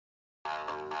We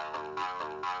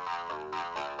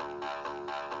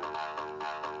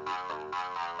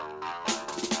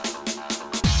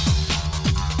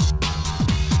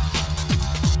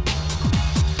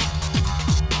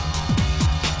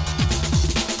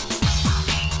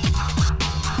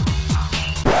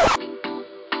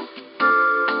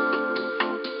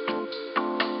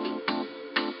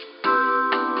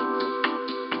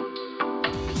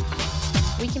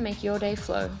can make your day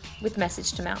flow with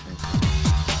Message to Mountain.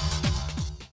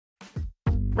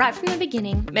 Right from the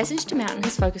beginning, Message to Mountain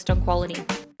has focused on quality.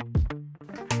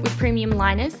 With premium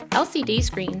liners, LCD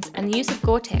screens, and the use of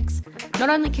Gore-Tex, not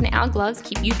only can our gloves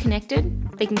keep you connected,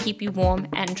 they can keep you warm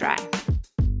and dry.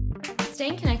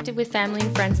 Staying connected with family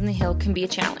and friends on the hill can be a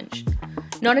challenge.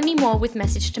 Not anymore with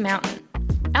Message to Mountain.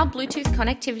 Our Bluetooth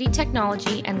connectivity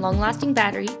technology and long-lasting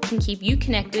battery can keep you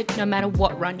connected no matter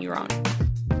what run you're on.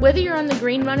 Whether you're on the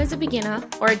green run as a beginner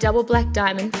or a double black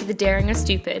diamond for the daring or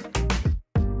stupid,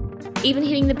 even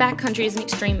hitting the backcountry as an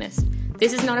extremist,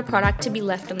 this is not a product to be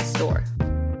left on the store.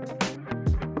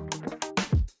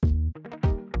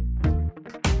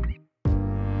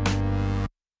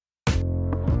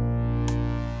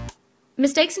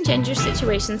 Mistakes and dangerous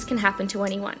situations can happen to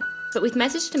anyone, but with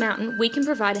Message to Mountain, we can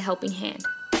provide a helping hand.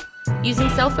 Using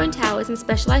cell phone towers and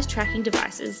specialized tracking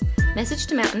devices, Message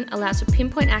to Mountain allows for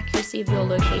pinpoint accuracy of your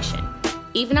location,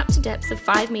 even up to depths of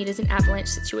 5 meters in avalanche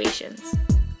situations.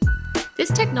 This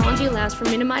technology allows for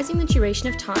minimizing the duration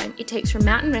of time it takes for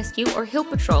mountain rescue or hill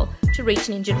patrol to reach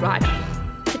an injured rider,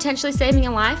 potentially saving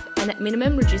a life and at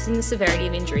minimum reducing the severity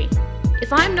of injury.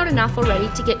 If I am not enough already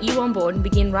to get you on board and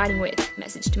begin riding with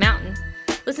Message to Mountain,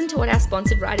 listen to what our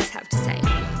sponsored riders have to say.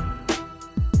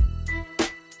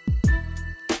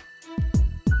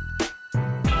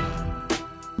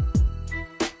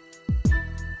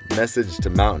 Message to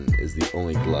Mountain is the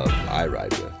only glove I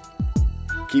ride with,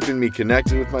 keeping me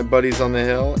connected with my buddies on the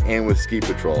hill and with ski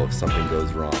patrol if something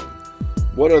goes wrong.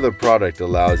 What other product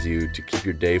allows you to keep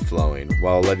your day flowing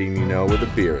while letting you know where the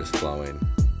beer is flowing?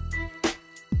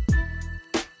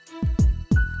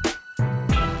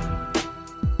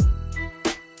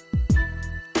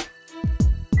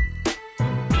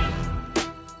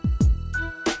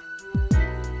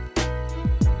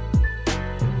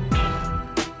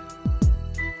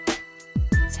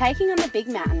 Taking on the big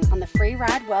mountain on the Free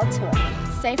Ride World Tour,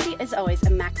 safety is always a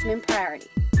maximum priority.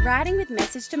 Riding with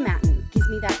Message to Mountain gives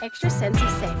me that extra sense of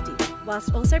safety,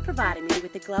 whilst also providing me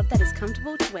with a glove that is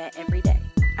comfortable to wear every day.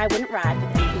 I wouldn't ride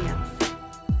with anything else.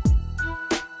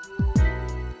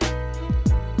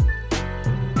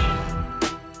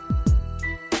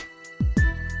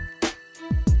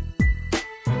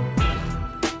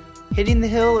 Hitting the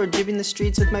hill or jibbing the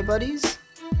streets with my buddies?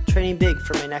 Training big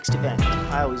for my next event,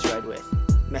 I always ride with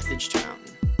Message to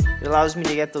Mountain. It allows me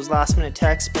to get those last minute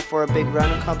texts before a big run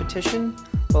or competition,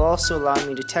 while also allowing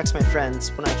me to text my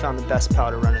friends when I found the best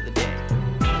powder run of the day.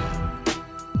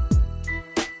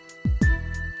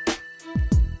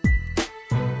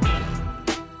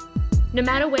 No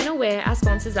matter when or where our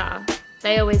sponsors are,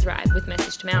 they always ride with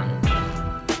Message to Mountain.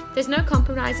 There's no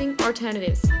compromising or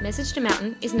alternatives. Message to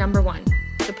Mountain is number one.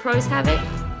 The pros have it,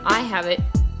 I have it,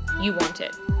 you want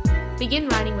it. Begin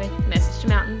riding with Message to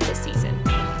Mountain this season.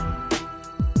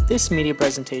 This media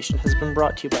presentation has been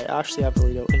brought to you by Ashley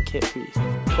Avelito and Kit Reith,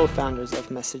 co-founders of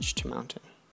Message to Mountain.